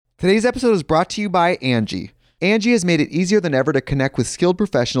Today's episode is brought to you by Angie. Angie has made it easier than ever to connect with skilled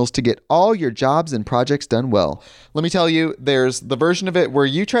professionals to get all your jobs and projects done well. Let me tell you, there's the version of it where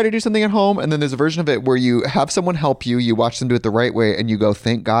you try to do something at home, and then there's a version of it where you have someone help you, you watch them do it the right way, and you go,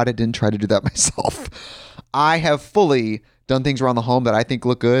 thank God I didn't try to do that myself. I have fully done things around the home that I think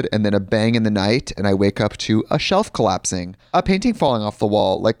look good, and then a bang in the night, and I wake up to a shelf collapsing, a painting falling off the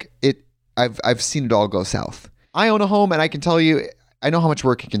wall. I've seen it all go south. I own a home, and I can tell you, I know how much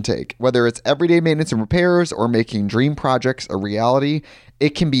work it can take. Whether it's everyday maintenance and repairs or making dream projects a reality,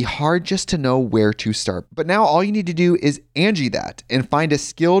 it can be hard just to know where to start. But now all you need to do is Angie that and find a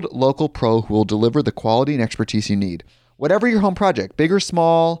skilled local pro who will deliver the quality and expertise you need. Whatever your home project, big or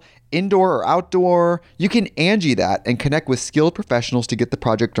small, indoor or outdoor, you can Angie that and connect with skilled professionals to get the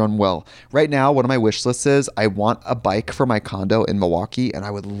project done well. Right now, one of my wish lists is I want a bike for my condo in Milwaukee, and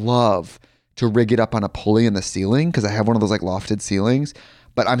I would love to rig it up on a pulley in the ceiling because I have one of those like lofted ceilings,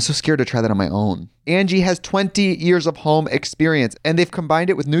 but I'm so scared to try that on my own. Angie has 20 years of home experience, and they've combined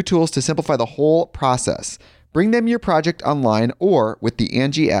it with new tools to simplify the whole process. Bring them your project online or with the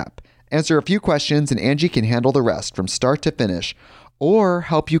Angie app. Answer a few questions and Angie can handle the rest from start to finish, or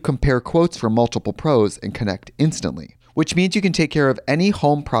help you compare quotes from multiple pros and connect instantly, which means you can take care of any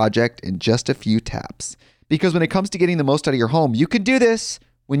home project in just a few taps. Because when it comes to getting the most out of your home, you can do this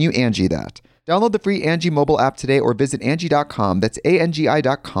when you Angie that. Download the free Angie mobile app today or visit Angie.com. That's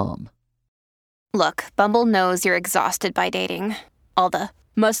ANGI.com. Look, Bumble knows you're exhausted by dating. All the,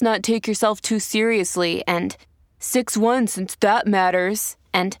 must not take yourself too seriously, and 6'1" since that matters.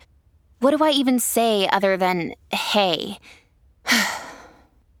 And what do I even say other than, hey?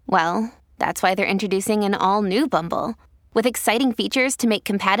 Well, that's why they're introducing an all-new Bumble, with exciting features to make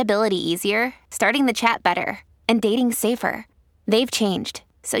compatibility easier, starting the chat better, and dating safer. They've changed,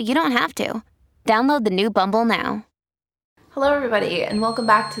 so you don't have to. Download the new Bumble now. Hello everybody, and welcome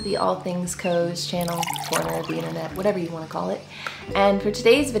back to the All Things Co's channel, corner of the internet, whatever you want to call it. And for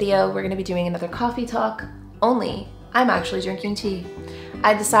today's video, we're going to be doing another coffee talk, only I'm actually drinking tea.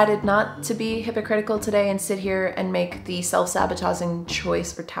 I decided not to be hypocritical today and sit here and make the self-sabotaging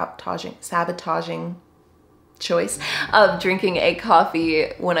choice, or sabotaging choice of drinking a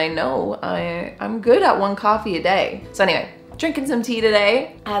coffee when I know I'm good at one coffee a day. So anyway, drinking some tea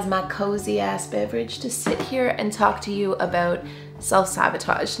today as my cozy ass beverage to sit here and talk to you about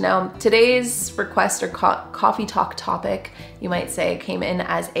self-sabotage. Now, today's request or coffee talk topic, you might say, came in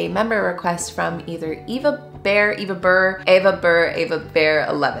as a member request from either Ava Bear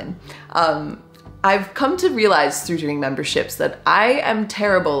 11. I've come to realize through doing memberships that I am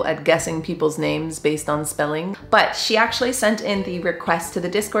terrible at guessing people's names based on spelling, but she actually sent in the request to the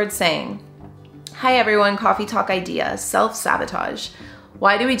Discord saying, "Hi everyone, coffee talk idea, self-sabotage.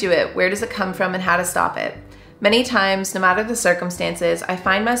 Why do we do it? Where does it come from and how to stop it? Many times, no matter the circumstances, I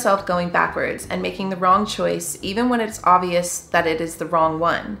find myself going backwards and making the wrong choice even when it's obvious that it is the wrong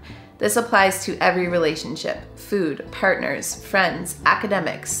one. This applies to every relationship, food, partners, friends,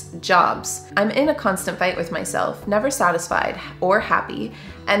 academics, jobs. I'm in a constant fight with myself, never satisfied or happy,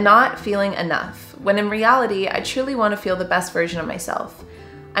 and not feeling enough, when in reality, I truly want to feel the best version of myself.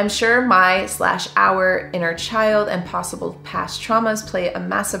 I'm sure my/our inner child and possible past traumas play a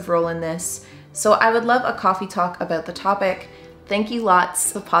massive role in this, so I would love a coffee talk about the topic. Thank you,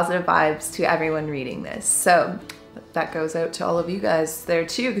 lots of positive vibes to everyone reading this." So that goes out to all of you guys there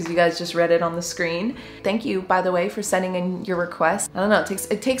too, because you guys just read it on the screen. Thank you, by the way, for sending in your request. I don't know,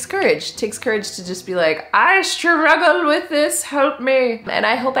 it takes courage. It takes courage to just be like, I struggle with this, help me. And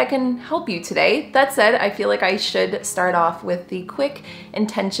I hope I can help you today. That said, I feel like I should start off with the quick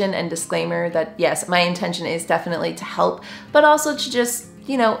intention and disclaimer that yes, my intention is definitely to help, but also to just,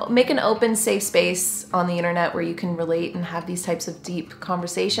 you know, make an open, safe space on the internet where you can relate and have these types of deep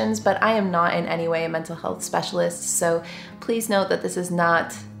conversations. But I am not in any way a mental health specialist, so please note that this is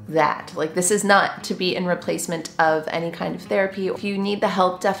not that. Like, this is not to be in replacement of any kind of therapy. If you need the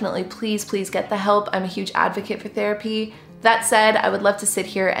help, definitely please get the help. I'm a huge advocate for therapy. That said, I would love to sit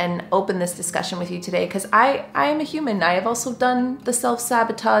here and open this discussion with you today because I am a human. I have also done the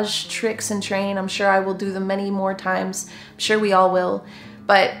self-sabotage tricks and train. I'm sure I will do them many more times. I'm sure we all will.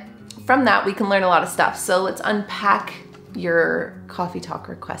 But from that, we can learn a lot of stuff. So let's unpack your coffee talk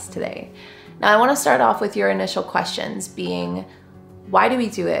request today. Now, I want to start off with your initial questions being, why do we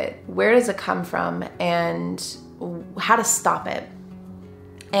do it? Where does it come from? And how to stop it?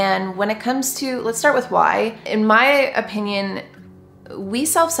 And when it comes to, let's start with why. In my opinion, we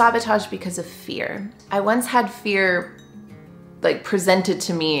self-sabotage because of fear. I once had fear like presented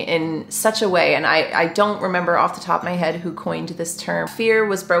to me in such a way, and I don't remember off the top of my head who coined this term. Fear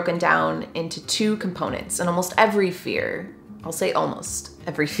was broken down into two components, and almost every fear I'll say almost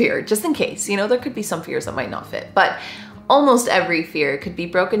every fear, just in case. There could be some fears that might not fit, but almost every fear could be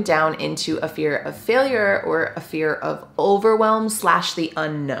broken down into a fear of failure or a fear of overwhelm / the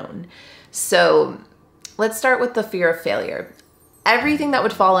unknown. So let's start with the fear of failure. Everything that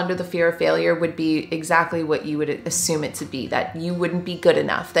would fall under the fear of failure would be exactly what you would assume it to be, that you wouldn't be good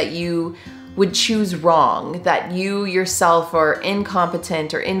enough, that you would choose wrong, that you yourself are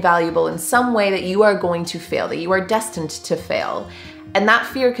incompetent or invaluable in some way, that you are going to fail, that you are destined to fail. And that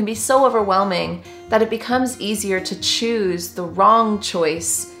fear can be so overwhelming that it becomes easier to choose the wrong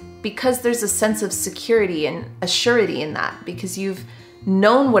choice because there's a sense of security and a surety in that, because you've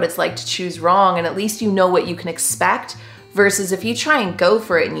known what it's like to choose wrong and at least you know what you can expect, versus if you try and go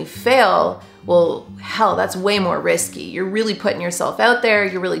for it and you fail, well, hell, that's way more risky. You're really putting yourself out there.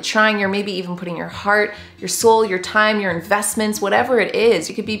 You're really trying. You're maybe even putting your heart, your soul, your time, your investments, whatever it is.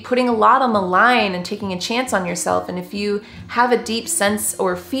 You could be putting a lot on the line and taking a chance on yourself. And if you have a deep sense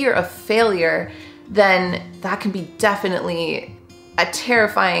or fear of failure, then that can be definitely a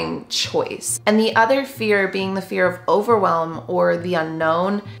terrifying choice. And the other fear, being the fear of overwhelm or the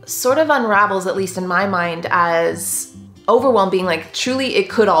unknown, sort of unravels, at least in my mind, as overwhelm being like, truly, it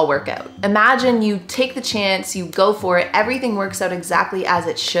could all work out. Imagine you take the chance, you go for it, everything works out exactly as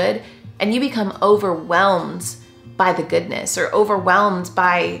it should, and you become overwhelmed by the goodness, or overwhelmed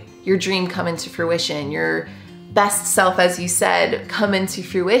by your dream coming to fruition, your best self, as you said, come into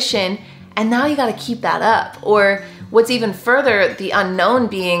fruition, and now you got to keep that up. Or what's even further, the unknown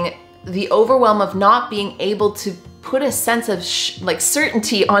being the overwhelm of not being able to put a sense of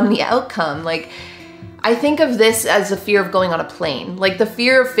certainty on the outcome. Like, I think of this as a fear of going on a plane. Like the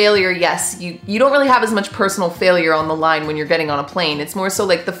fear of failure, yes, you don't really have as much personal failure on the line when you're getting on a plane. It's more so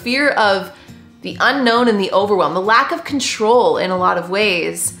like the fear of the unknown and the overwhelm, the lack of control in a lot of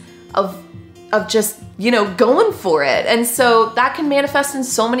ways of just, going for it. And so that can manifest in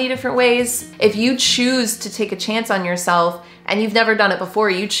so many different ways. If you choose to take a chance on yourself and you've never done it before,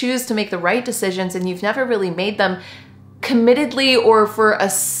 you choose to make the right decisions and you've never really made them committedly or for a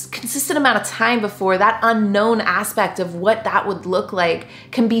consistent amount of time before, that unknown aspect of what that would look like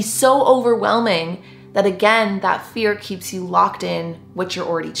can be so overwhelming that, again, that fear keeps you locked in what you're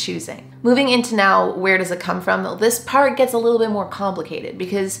already choosing. Moving into now, where does it come from? This part gets a little bit more complicated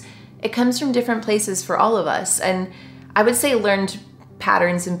because it comes from different places for all of us. And I would say learned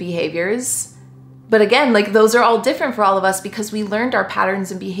patterns and behaviors. But again, those are all different for all of us because we learned our patterns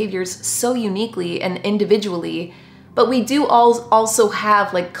and behaviors so uniquely and individually. But we do also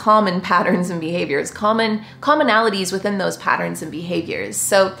have common patterns and behaviors, commonalities within those patterns and behaviors.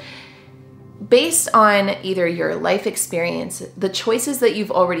 So based on either your life experience, the choices that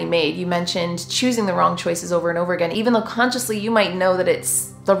you've already made, you mentioned choosing the wrong choices over and over again, even though consciously you might know that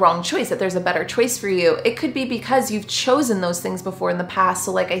it's the wrong choice, that there's a better choice for you. It could be because you've chosen those things before in the past.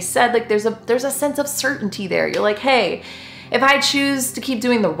 So like I said, there's a sense of certainty there. You're like, hey, if I choose to keep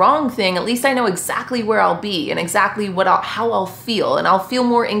doing the wrong thing, at least I know exactly where I'll be and exactly how I'll feel, and I'll feel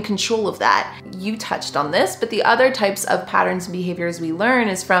more in control of that. You touched on this, but the other types of patterns and behaviors we learn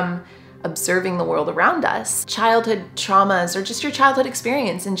is from observing the world around us. Childhood traumas or just your childhood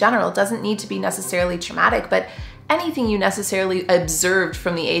experience in general, it doesn't need to be necessarily traumatic, but anything you necessarily observed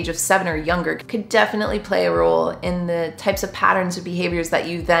from the age of 7 or younger could definitely play a role in the types of patterns and behaviors that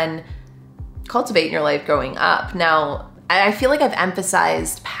you then cultivate in your life growing up. Now, I feel like I've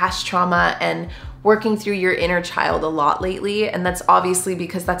emphasized past trauma and working through your inner child a lot lately, and that's obviously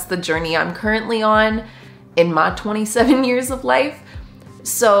because that's the journey I'm currently on in my 27 years of life.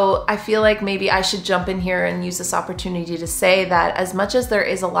 So I feel like maybe I should jump in here and use this opportunity to say that as much as there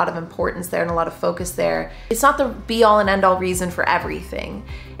is a lot of importance there and a lot of focus there, it's not the be-all and end-all reason for everything.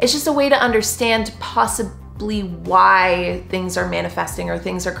 It's just a way to understand possibly why things are manifesting or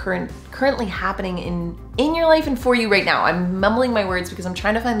things are currently happening in your life and for you right now. I'm mumbling my words because I'm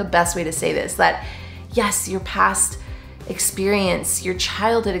trying to find the best way to say this, that yes, your past experience, your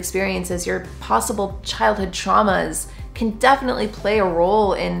childhood experiences, your possible childhood traumas can definitely play a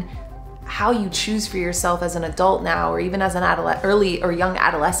role in how you choose for yourself as an adult now, or even as an early or young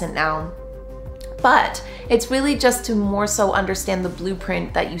adolescent now. But it's really just to more so understand the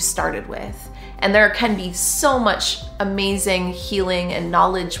blueprint that you started with. And there can be so much amazing healing and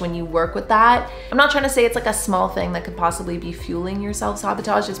knowledge when you work with that. I'm not trying to say it's like a small thing that could possibly be fueling your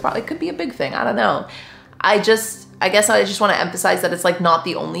self-sabotage. It could be a big thing. I don't know. I guess I just want to emphasize that it's not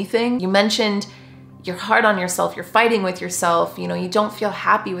the only thing. You mentioned you're hard on yourself, you're fighting with yourself, you don't feel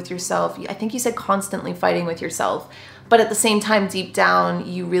happy with yourself. I think you said constantly fighting with yourself. But at the same time, deep down,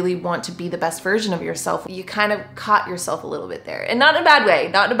 you really want to be the best version of yourself. You kind of caught yourself a little bit there. And not in a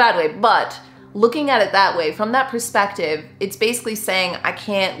bad way, but looking at it that way, from that perspective, it's basically saying I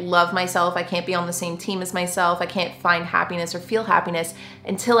can't love myself, I can't be on the same team as myself, I can't find happiness or feel happiness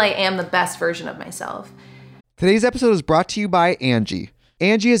until I am the best version of myself. Today's episode is brought to you by Angie.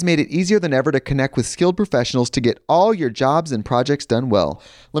 Angie has made it easier than ever to connect with skilled professionals to get all your jobs and projects done well.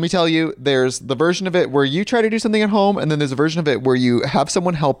 Let me tell you, there's the version of it where you try to do something at home, and then there's a version of it where you have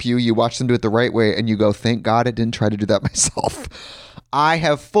someone help you, you watch them do it the right way, and you go, thank God I didn't try to do that myself. I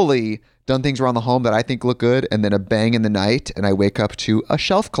have fully done things around the home that I think look good, and then a bang in the night, and I wake up to a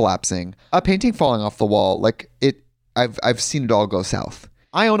shelf collapsing, a painting falling off the wall. I've seen it all go south.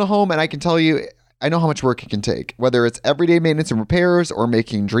 I own a home, and I can tell you, I know how much work it can take. Whether it's everyday maintenance and repairs or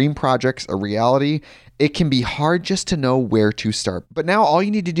making dream projects a reality, it can be hard just to know where to start. But now all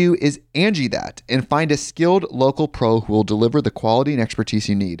you need to do is Angie that and find a skilled local pro who will deliver the quality and expertise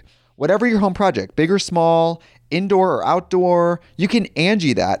you need. Whatever your home project, big or small, indoor or outdoor, you can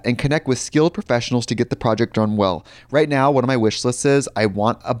Angie that and connect with skilled professionals to get the project done well. Right now, one of my wish lists is I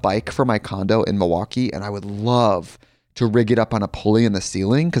want a bike for my condo in Milwaukee, and I would love to rig it up on a pulley in the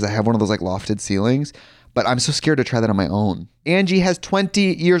ceiling because I have one of those lofted ceilings, but I'm so scared to try that on my own. Angie has 20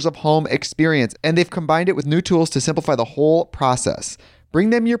 years of home experience, and they've combined it with new tools to simplify the whole process. Bring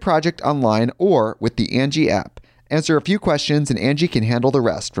them your project online or with the Angie app. Answer a few questions and Angie can handle the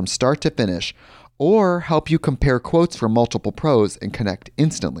rest from start to finish, or help you compare quotes from multiple pros and connect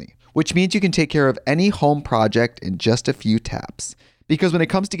instantly, which means you can take care of any home project in just a few taps. Because when it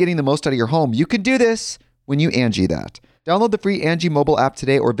comes to getting the most out of your home, you can do this when you Angie that. Download the free Angie mobile app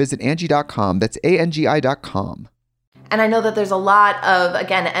today or visit Angie.com. That's ANGI.com. And I know that there's a lot of,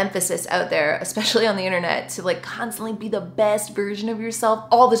 again, emphasis out there, especially on the internet, to constantly be the best version of yourself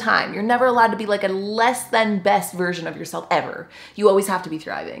all the time. You're never allowed to be a less than best version of yourself ever. You always have to be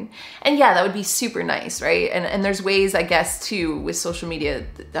thriving. And yeah, that would be super nice, right? And there's ways, I guess, too, with social media.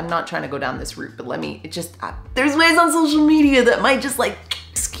 I'm not trying to go down this route, but there's ways on social media that might just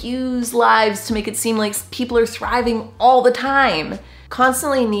excuse lives to make it seem like people are thriving all the time.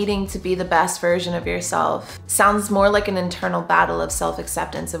 Constantly needing to be the best version of yourself sounds more like an internal battle of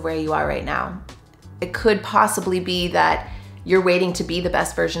self-acceptance of where you are right now. It could possibly be that you're waiting to be the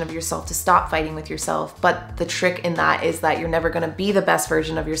best version of yourself to stop fighting with yourself, but the trick in that is that you're never going to be the best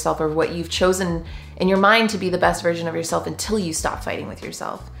version of yourself or what you've chosen in your mind to be the best version of yourself until you stop fighting with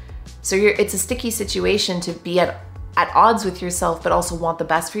yourself. So it's a sticky situation to be at odds with yourself, but also want the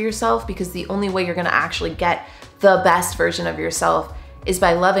best for yourself, because the only way you're going to actually get the best version of yourself is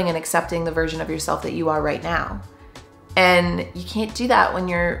by loving and accepting the version of yourself that you are right now. And you can't do that when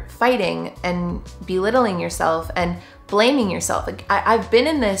you're fighting and belittling yourself and blaming yourself. I've been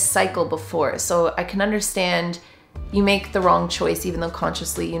in this cycle before, so I can understand you make the wrong choice even though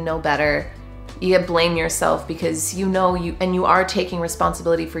consciously you know better. You blame yourself because you know you are taking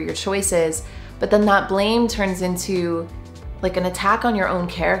responsibility for your choices, but then that blame turns into an attack on your own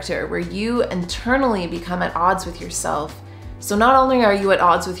character where you internally become at odds with yourself. So not only are you at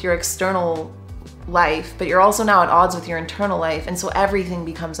odds with your external life, but you're also now at odds with your internal life. And so everything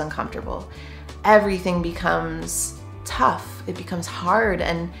becomes uncomfortable. Everything becomes tough. It becomes hard.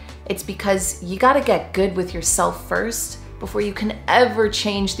 And it's because you got to get good with yourself first before you can ever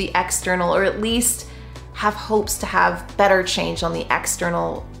change the external, or at least have hopes to have better change on the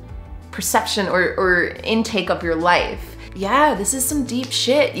external perception or intake of your life. Yeah, this is some deep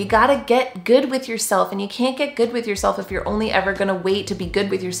shit. You gotta get good with yourself, and you can't get good with yourself if you're only ever gonna wait to be good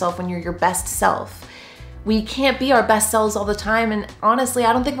with yourself when you're your best self. We can't be our best selves all the time, and honestly,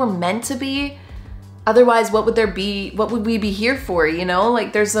 I don't think we're meant to be. Otherwise, what would we be here for,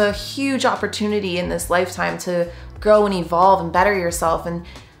 There's a huge opportunity in this lifetime to grow and evolve and better yourself, and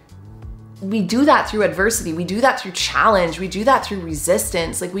we do that through adversity. We do that through challenge. We do that through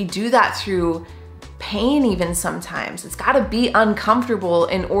resistance. We do that through pain even sometimes. It's got to be uncomfortable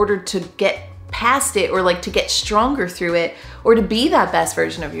in order to get past it, or to get stronger through it, or to be that best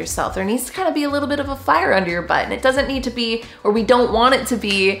version of yourself. There needs to kind of be a little bit of a fire under your butt, and it doesn't need to be, or we don't want it to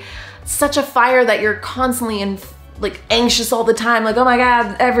be, such a fire that you're constantly anxious all the time, oh my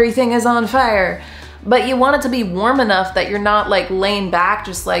God, everything is on fire. But you want it to be warm enough that you're not laying back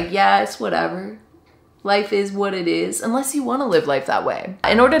just yeah, it's whatever. Life is what it is, unless you want to live life that way.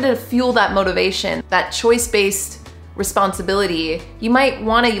 In order to fuel that motivation, that choice-based responsibility, you might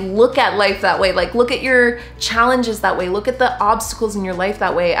want to look at life that way. Like, look at your challenges that way. Look at the obstacles in your life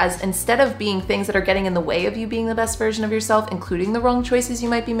that way, as instead of being things that are getting in the way of you being the best version of yourself, including the wrong choices you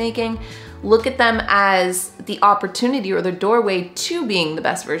might be making, look at them as the opportunity or the doorway to being the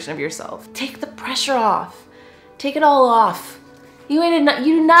best version of yourself. Take the pressure off. Take it all off. You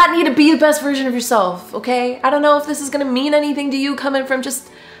do not need to be the best version of yourself, okay? I don't know if this is gonna mean anything to you coming from just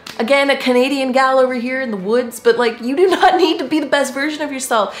again, a Canadian gal over here in the woods, but like, you do not need to be the best version of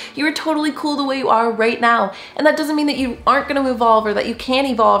yourself. You are totally cool the way you are right now. And that doesn't mean that you aren't going to evolve or that you can't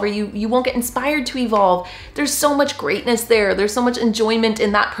evolve or you won't get inspired to evolve. There's so much greatness there. There's so much enjoyment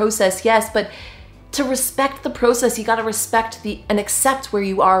in that process, yes, but to respect the process, you got to respect and accept where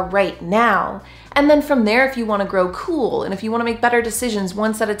you are right now. And then from there, if you want to grow, cool. And if you want to make better decisions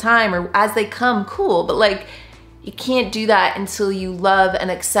once at a time or as they come, cool. But like, you can't do that until you love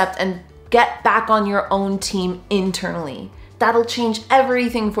and accept and get back on your own team internally. That'll change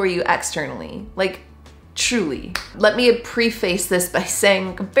everything for you externally. Like, truly. Let me preface this by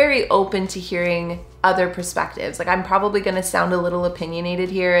saying I'm very open to hearing other perspectives. Like, I'm probably going to sound a little opinionated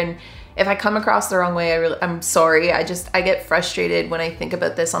here, and if I come across the wrong way, I'm sorry. I get frustrated when I think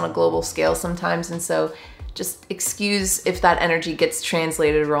about this on a global scale sometimes, and so just excuse if that energy gets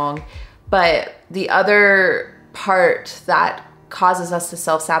translated wrong. But the other part that causes us to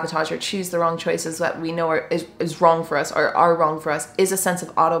self-sabotage or choose the wrong choices that we know is wrong for us or are wrong for us is a sense of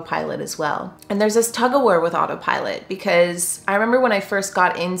autopilot as well. And there's this tug of war with autopilot, because I remember when I first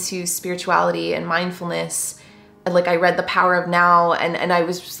got into spirituality and mindfulness, like I read The Power of Now, and I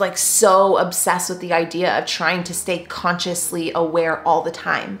was just like so obsessed with the idea of trying to stay consciously aware all the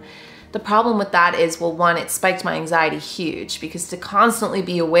time. The problem with that is, well, one, it spiked my anxiety huge, because to constantly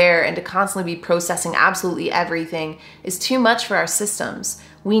be aware and to constantly be processing absolutely everything is too much for our systems.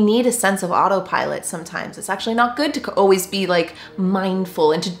 We need a sense of autopilot sometimes. It's actually not good to always be like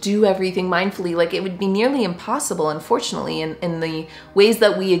mindful and to do everything mindfully. Like, it would be nearly impossible, unfortunately, in the ways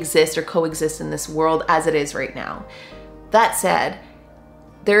that we exist or coexist in this world as it is right now. That said,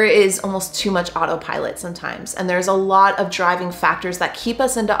 there is almost too much autopilot sometimes, and there's a lot of driving factors that keep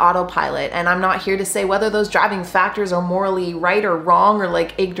us into autopilot. And I'm not here to say whether those driving factors are morally right or wrong or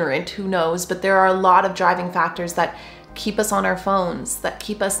like ignorant, who knows, but there are a lot of driving factors that keep us on our phones, that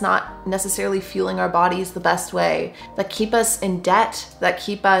keep us not necessarily fueling our bodies the best way, that keep us in debt, that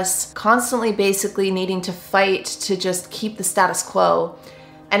keep us constantly basically needing to fight to just keep the status quo.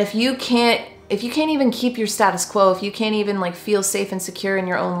 And if you can't even keep your status quo, if you can't even like feel safe and secure in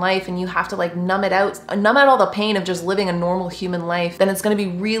your own life, and you have to like numb out all the pain of just living a normal human life, then it's going to be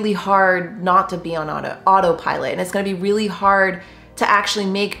really hard not to be on autopilot. And it's going to be really hard to actually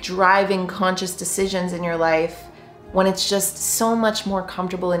make driving conscious decisions in your life when it's just so much more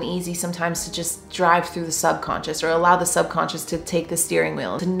comfortable and easy sometimes to just drive through the subconscious or allow the subconscious to take the steering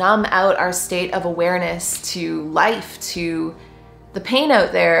wheel, to numb out our state of awareness to life, to the pain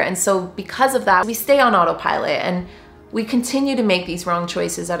out there. And so because of that, we stay on autopilot and we continue to make these wrong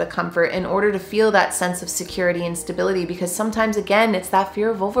choices out of comfort in order to feel that sense of security and stability, because sometimes, again, it's that fear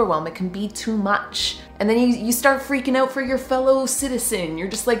of overwhelm. It can be too much. And then you start freaking out for your fellow citizen. You're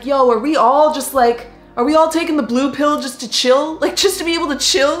just like, yo, are we all taking the blue pill just to chill? Like, just to be able to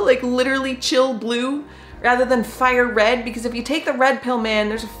chill, like literally chill blue rather than fire red? Because if you take the red pill, man,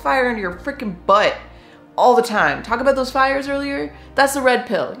 there's a fire under your freaking butt all the time. Talk about those fires earlier? That's the red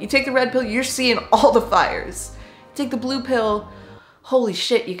pill. You take the red pill, you're seeing all the fires. Take the blue pill, holy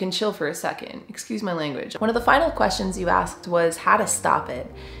shit, you can chill for a second. Excuse my language. One of the final questions you asked was how to stop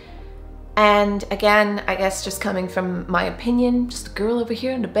it. And again, I guess just coming from my opinion, just a girl over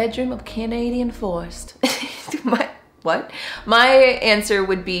here in the bedroom of Canadian forest. My answer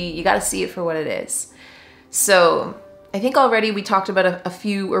would be, you gotta see it for what it is. So I think already we talked about a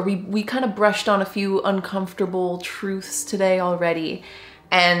few, or we kind of brushed on a few uncomfortable truths today already.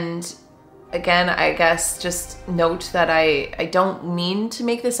 And again, I guess just note that I don't mean to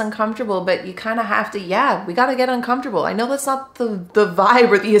make this uncomfortable, but you kind of have to, we got to get uncomfortable. I know that's not the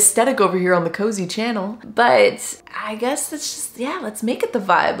vibe or the aesthetic over here on the Cozy channel, but I guess that's just, let's make it the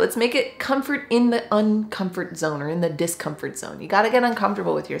vibe. Let's make it comfort in the uncomfort zone or in the discomfort zone. You got to get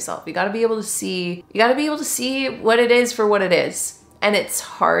uncomfortable with yourself. You got to be able to see what it is for what it is. And it's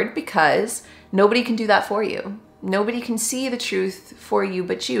hard because nobody can do that for you. Nobody can see the truth for you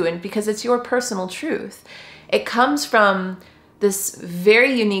but you, and because it's your personal truth. It comes from this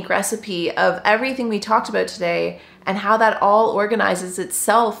very unique recipe of everything we talked about today and how that all organizes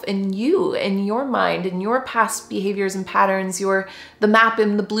itself in you, in your mind, in your past behaviors and patterns, the map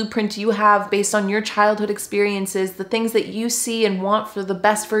and the blueprint you have based on your childhood experiences, the things that you see and want for the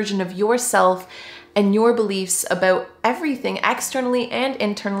best version of yourself, and your beliefs about everything externally and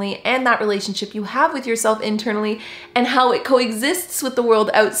internally, and that relationship you have with yourself internally, and how it coexists with the world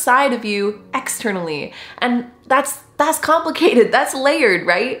outside of you externally. And that's complicated, that's layered,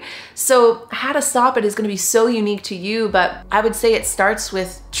 right? So how to stop it is going to be so unique to you, but I would say it starts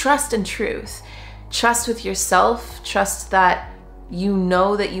with trust and truth. Trust with yourself, trust that you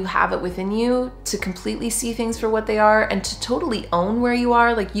know that you have it within you to completely see things for what they are and to totally own where you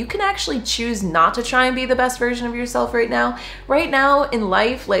are. Like, you can actually choose not to try and be the best version of yourself right now. Right now in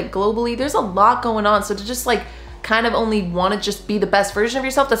life, like globally, there's a lot going on. So to just like kind of only want to just be the best version of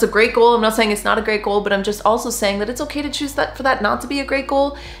yourself, that's a great goal. I'm not saying it's not a great goal, but I'm just also saying that it's okay to choose that for that not to be a great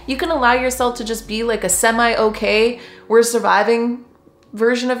goal. You can allow yourself to just be like a semi-okay, we're surviving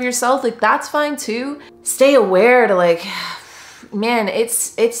version of yourself. Like, that's fine too. Stay aware to like, man,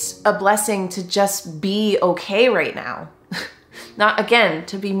 it's a blessing to just be okay right now. Not, again,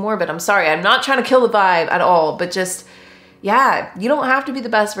 to be morbid, I'm sorry, I'm not trying to kill the vibe at all, but just, yeah, you don't have to be the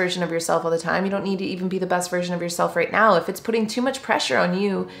best version of yourself all the time. You don't need to even be the best version of yourself right now. If it's putting too much pressure on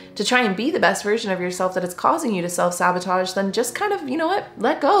you to try and be the best version of yourself that it's causing you to self-sabotage, then just kind of, you know what,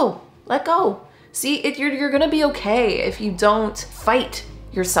 let go. See, you're gonna be okay if you don't fight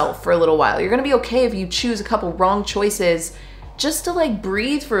yourself for a little while. You're gonna be okay if you choose a couple wrong choices just to like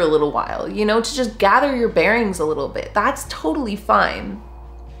breathe for a little while, you know, to just gather your bearings a little bit. That's totally fine.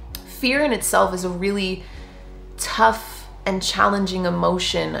 Fear in itself is a really tough and challenging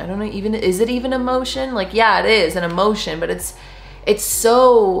emotion. I don't know, even, is it even emotion? Like, yeah, it is an emotion, but it's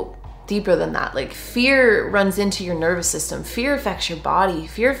so deeper than that. Like, fear runs into your nervous system. Fear affects your body.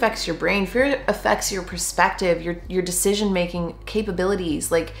 Fear affects your brain. Fear affects your perspective, your decision-making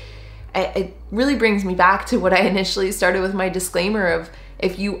capabilities. Like, it really brings me back to what I initially started with my disclaimer of,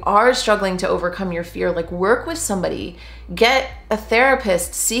 if you are struggling to overcome your fear, like, work with somebody, get a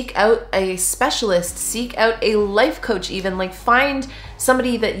therapist, seek out a specialist, seek out a life coach even, like, find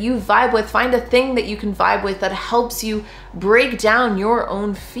somebody that you vibe with, find a thing that you can vibe with that helps you break down your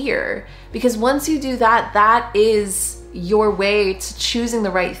own fear. Because once you do that, that is your way to choosing the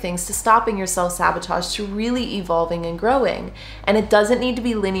right things, to stopping your self-sabotage, to really evolving and growing. And it doesn't need to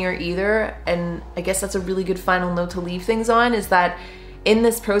be linear either. And I guess that's a really good final note to leave things on, is that in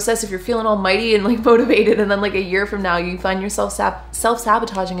this process, if you're feeling almighty and like motivated, and then like a year from now you find yourself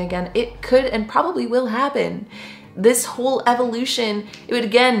self-sabotaging again, it could and probably will happen. This whole evolution, it would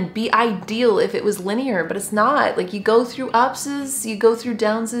again be ideal if it was linear, but it's not. Like, you go through upses, you go through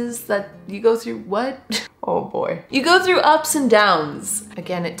downses, that you go through what? Oh boy. You go through ups and downs.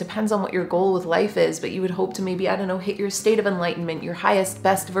 Again, it depends on what your goal with life is, but you would hope to maybe, I don't know, hit your state of enlightenment, your highest,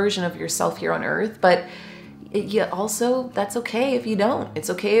 best version of yourself here on earth. But also, that's okay if you don't. It's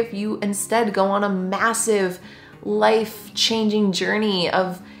okay if you instead go on a massive life-changing journey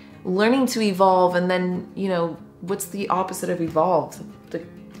of learning to evolve, and then, you know, what's the opposite of evolve? To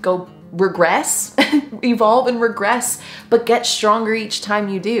go regress? Evolve and regress, but get stronger each time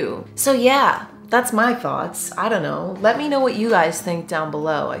you do. So yeah, that's my thoughts. I don't know. Let me know what you guys think down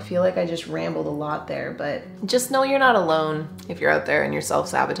below. I feel like I just rambled a lot there, but just know you're not alone if you're out there and you're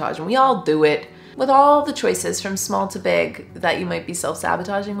self-sabotaging. We all do it. With all the choices from small to big that you might be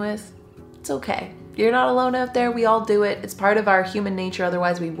self-sabotaging with, it's okay. You're not alone out there. We all do it. It's part of our human nature.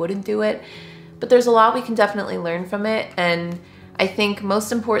 Otherwise, we wouldn't do it. But there's a lot we can definitely learn from it. And I think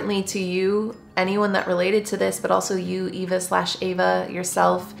most importantly to you, anyone that related to this, but also you, Eva/Ava,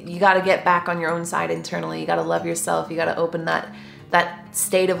 yourself, you got to get back on your own side internally. You got to love yourself. You got to open that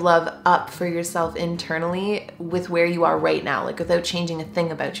state of love up for yourself internally with where you are right now, like without changing a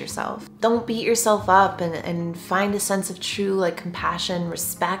thing about yourself. Don't beat yourself up, and find a sense of true like compassion,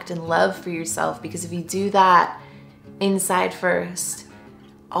 respect, and love for yourself, because if you do that inside first,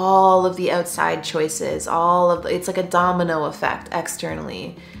 all of the outside choices, it's like a domino effect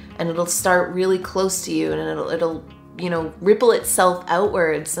externally, and it'll start really close to you, and it'll you know, ripple itself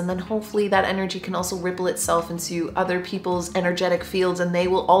outwards, and then hopefully that energy can also ripple itself into other people's energetic fields, and they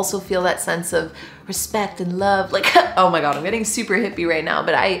will also feel that sense of respect and love. Like, oh my god, I'm getting super hippie right now,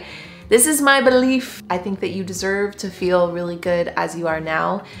 but this is my belief. I think that you deserve to feel really good as you are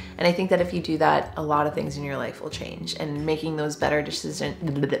now, and I think that if you do that, a lot of things in your life will change, and making those better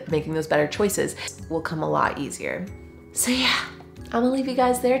choices will come a lot easier. So yeah, I'm gonna leave you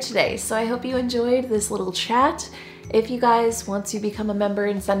guys there today. So I hope you enjoyed this little chat. If you guys want to become a member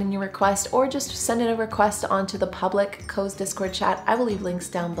and send in your request, or just send in a request onto the public Co's Discord chat, I will leave links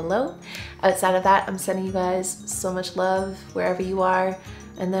down below. Outside of that, I'm sending you guys so much love wherever you are,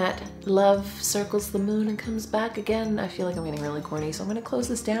 and that love circles the moon and comes back again. I feel like I'm getting really corny, so I'm gonna close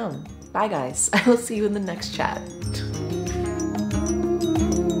this down. Bye guys, I will see you in the next chat.